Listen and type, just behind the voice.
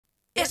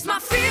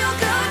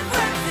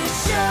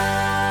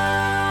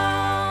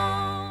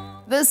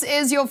This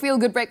is your Feel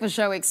Good Breakfast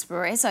Show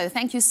Espresso.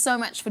 Thank you so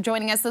much for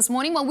joining us this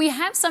morning. Well, we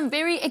have some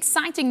very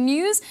exciting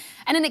news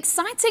and an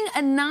exciting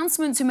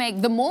announcement to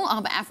make. The Mall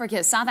of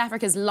Africa, South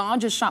Africa's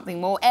largest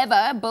shopping mall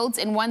ever, built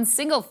in one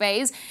single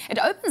phase. It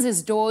opens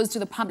its doors to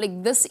the public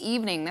this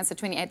evening. That's the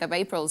 28th of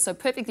April. So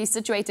perfectly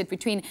situated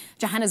between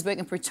Johannesburg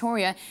and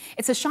Pretoria.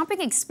 It's a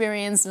shopping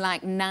experience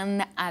like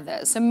none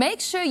other. So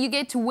make sure you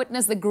get to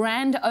witness the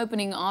grand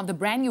opening of the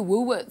brand new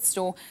Woolworths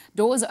store.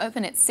 Doors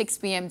open at 6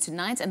 p.m.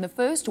 tonight, and the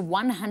first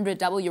 100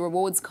 W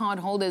Rewards card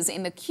holders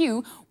in the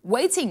queue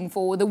waiting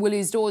for the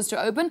Woolies doors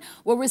to open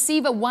will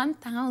receive a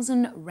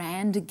 1,000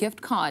 Rand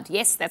gift card.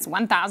 Yes, that's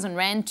 1,000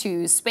 Rand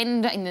to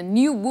spend in the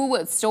new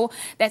Woolworths store.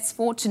 That's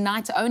for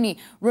tonight only.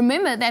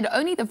 Remember that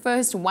only the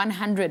first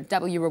 100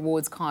 W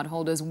Rewards card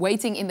holders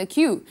waiting in the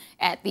queue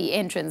at the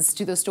entrance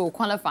to the store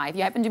qualify. If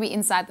you happen to be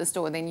inside the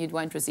store, then you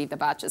won't receive the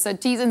voucher. So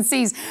T's and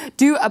C's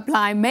do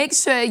apply. Make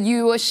sure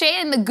you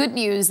share in the good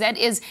news. That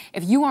is,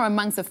 if you are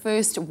amongst the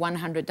first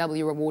 100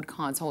 W Reward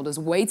cards holders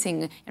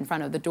waiting in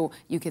front of the door,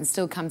 you can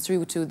still come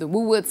through to the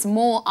Woolworths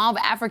Mall of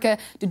Africa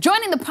to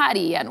join in the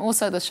party and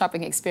also the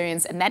shopping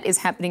experience, and that is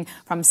happening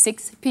from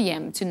 6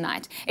 p.m.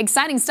 tonight.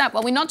 Exciting stuff.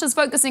 Well, we're not just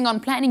focusing on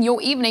planning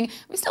your evening,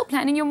 we're still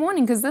planning your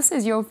morning, because this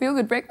is your Feel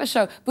Good Breakfast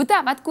Show.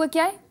 Boeta, wat kook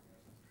jy?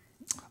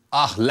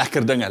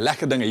 Lekker dinge,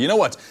 lekker dinge. You know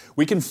what?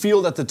 We can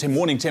feel that the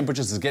morning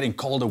temperatures is getting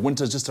colder.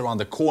 Winter's just around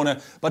the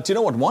corner. But you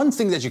know what? One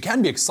thing that you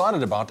can be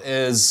excited about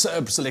is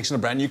a selection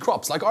of brand new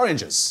crops, like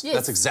oranges. Yes.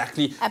 That's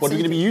exactly what we're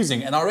going to be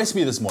using in our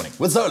recipe this morning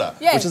with Zola,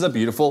 Yay. which is a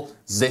beautiful,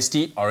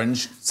 zesty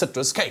orange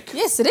citrus cake.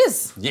 Yes, it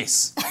is.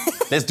 Yes.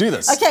 Let's do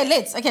this. Okay,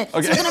 let's. Okay. So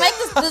we're going to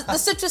make the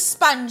citrus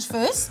sponge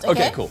first.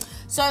 Okay, cool.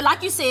 So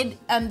like you said,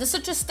 the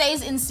citrus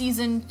stays in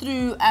season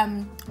through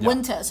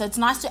winter. So it's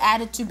nice to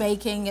add it to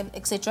baking and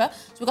etc.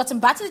 So we've got some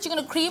butter that you're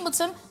going to cream with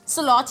some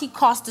salati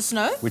caster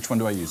snow. Which one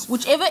do I use?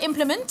 Whichever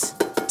implement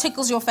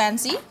tickles your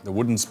fancy. The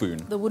wooden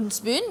spoon. The wooden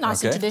spoon,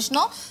 nice and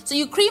traditional. So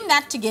you cream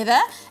that together.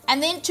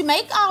 And then to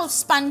make our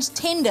sponge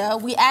tender,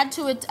 we add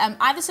to it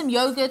either some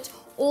yogurt,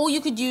 or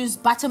you could use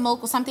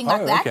buttermilk or something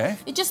like that. Okay.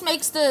 It just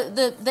makes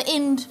the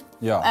end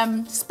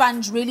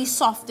sponge really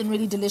soft and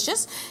really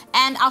delicious.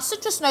 And our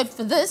citrus note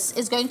for this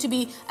is going to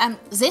be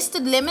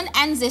zested lemon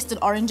and zested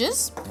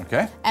oranges.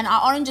 Okay. And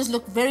our oranges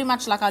look very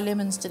much like our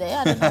lemons today.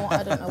 I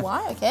don't know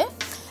why. Okay.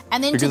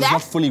 And then because to that,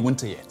 it's not fully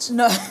winter yet.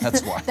 No.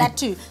 That's why. That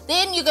too.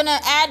 Then you're gonna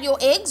add your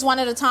eggs one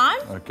at a time.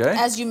 Okay.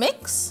 As you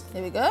mix.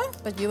 There we go.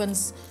 But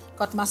Ewan's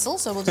got muscle,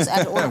 so we'll just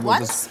add it all at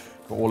once.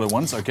 All at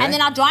once, okay. And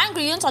then our dry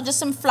ingredients are just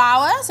some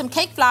flour, some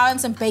cake flour, and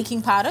some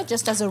baking powder,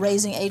 just as a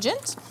raising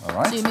agent. All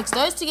right. So you mix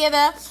those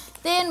together.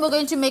 Then we're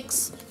going to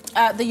mix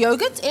the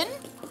yogurt in.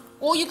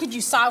 Or you could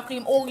use sour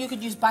cream, or you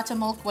could use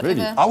buttermilk, whatever.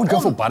 Really? I would go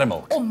for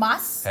buttermilk. Or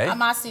mas. Hey?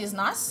 Amasi is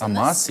nice.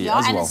 Amasi yeah,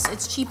 as well. And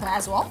it's cheaper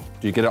as well.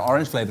 Do you get an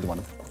orange flavoured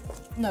one?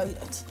 No, you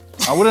don't.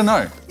 I wouldn't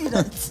know. You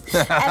don't.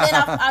 And then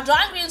our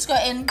dry ingredients go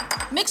in,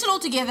 mix it all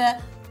together,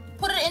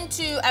 put it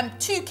into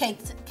 2 cake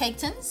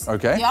tins.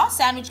 Okay. Yeah,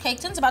 sandwich cake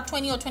tins, about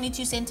 20 or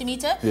 22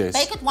 centimeter. Yes.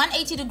 Bake at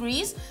 180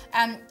 degrees.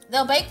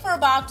 They'll bake for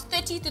about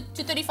 30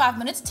 to 35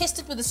 minutes. Test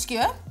it with a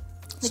skewer.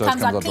 It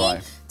comes out clean.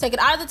 Dry. Take it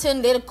out of the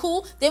tin, let it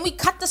cool. Then we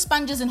cut the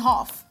sponges in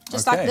half,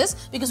 just like this,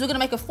 because we're going to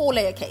make a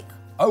 4-layer cake.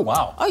 Oh,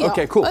 wow. Oh, yeah.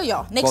 Okay, cool. Oh,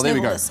 yeah. Next well, there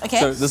we level go. this, okay?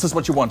 So this is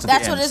what you want at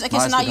That's the end. what it is. Okay,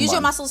 nice so now use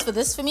your muscles for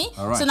this for me.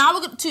 All right. So now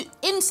we're going to,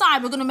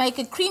 inside, we're going to make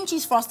a cream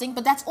cheese frosting,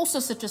 but that's also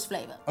citrus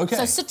flavor. Okay.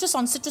 So citrus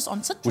on citrus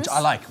on citrus. Which I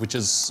like, which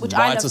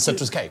why it's a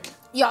citrus cake.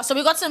 Yeah, so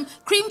we got some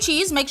cream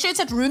cheese. Make sure it's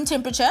at room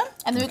temperature.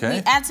 And then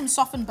we add some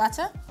softened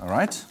butter. All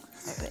right.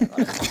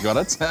 Got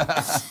it.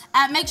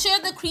 Make sure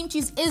the cream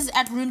cheese is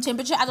at room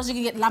temperature, otherwise you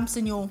can get lumps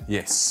in your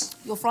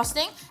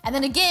frosting. And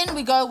then again,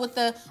 we go with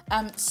the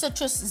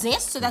citrus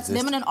zest, so that's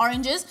lemon and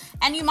oranges.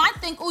 And you might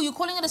think, oh, you're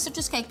calling it a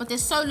citrus cake, but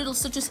there's so little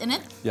citrus in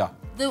it. Yeah.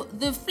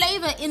 The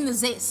flavor in the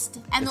zest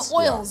and the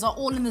oils are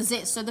all in the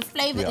zest, so the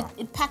flavor,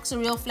 it packs a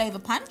real flavor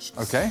punch.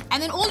 Okay.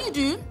 And then all you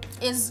do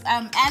is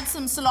add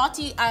some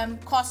salati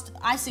cast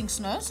icing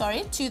snow,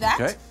 to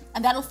that. Okay.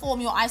 And that'll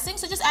form your icing.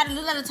 So just add a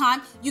little at a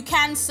time. You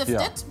can sift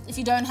it if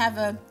you don't have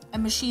a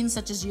machine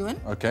such as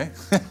Ewan. Okay.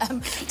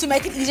 To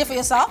make it easier for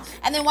yourself.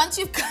 And then once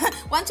your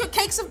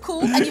cakes have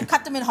cooled and you've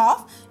cut them in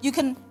half, you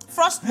can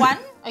frost one,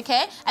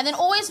 okay? And then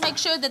always make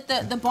sure that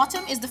the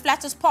bottom is the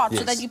flattest part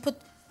so that you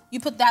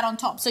put that on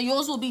top. So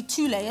yours will be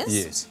 2 layers.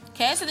 Yes.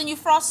 Okay, so then you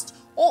frost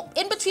all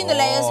in between the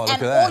layers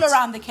and all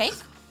around the cake.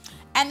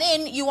 And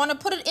then you want to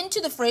put it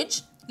into the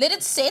fridge. Let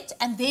it set,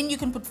 and then you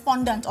can put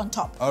fondant on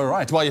top. All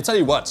right. Well, you tell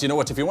you what,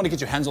 if you want to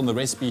get your hands on the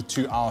recipe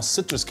to our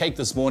citrus cake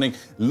this morning,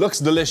 looks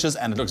delicious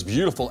and it looks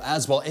beautiful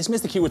as well.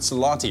 SMS the keyword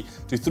Salati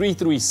to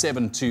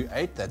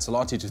 33728. That's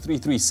Salati to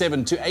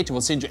 33728. We'll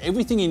send you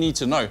everything you need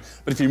to know.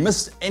 But if you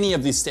missed any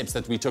of these steps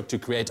that we took to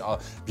create our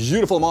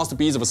beautiful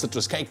masterpiece of a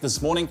citrus cake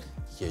this morning,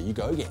 here you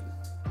go again.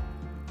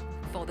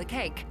 For the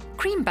cake,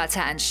 cream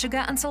butter and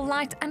sugar until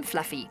light and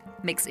fluffy.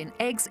 Mix in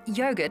eggs,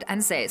 yogurt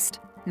and zest.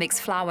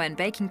 Mix flour and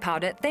baking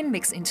powder, then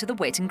mix into the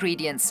wet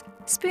ingredients.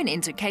 Spoon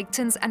into cake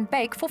tins and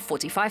bake for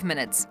 45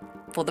 minutes.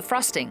 For the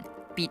frosting,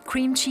 beat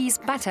cream cheese,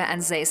 butter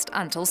and zest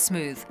until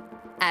smooth.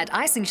 Add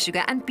icing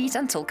sugar and beat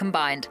until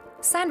combined.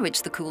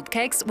 Sandwich the cooled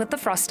cakes with the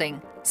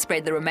frosting.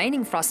 Spread the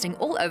remaining frosting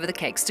all over the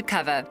cakes to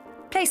cover.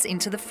 Place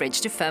into the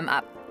fridge to firm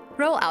up.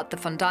 Roll out the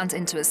fondant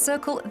into a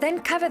circle, then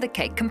cover the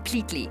cake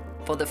completely.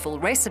 For the full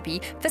recipe,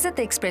 visit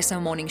the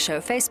Espresso Morning Show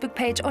Facebook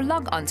page or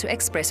log on to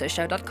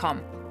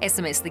expressoshow.com.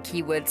 SMS the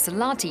keyword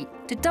Salati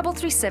to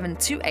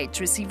 33728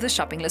 to receive the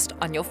shopping list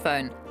on your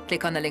phone.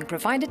 Click on the link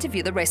provided to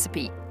view the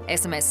recipe.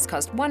 SMSs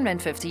cost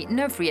R1.50,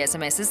 no free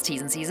SMSs,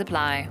 T's and C's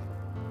apply.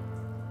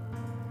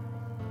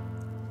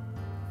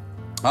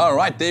 All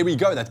right, there we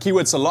go. That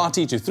keyword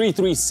Salati to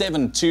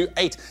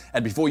 33728.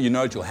 And before you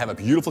know it, you'll have a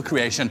beautiful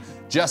creation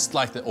just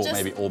like that, or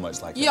maybe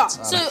almost like that. Yeah,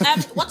 so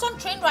what's on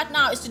trend right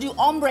now is to do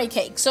ombre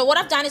cake. So what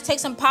I've done is take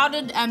some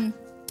powdered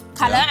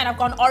color and I've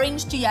gone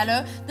orange to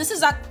yellow. This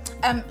is like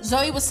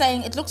Zoe was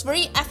saying, it looks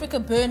very Africa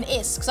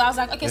burn-esque. So I was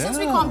like, okay, since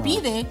we can't be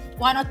there,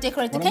 why not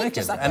decorate the cake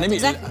just like that? And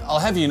exactly. I'll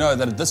have you know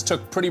that this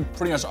took pretty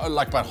much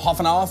like about half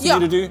an hour for you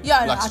to do.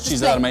 Yeah, like, she's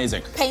that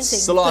amazing. Painting.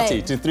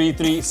 Salati to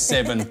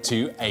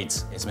 33728.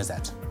 SMS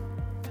that.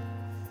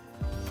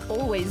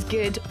 Always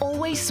good,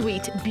 always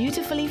sweet,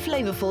 beautifully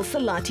flavorful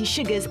Salati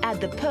sugars add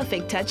the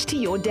perfect touch to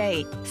your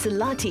day.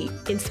 Salati,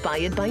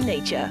 inspired by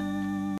nature.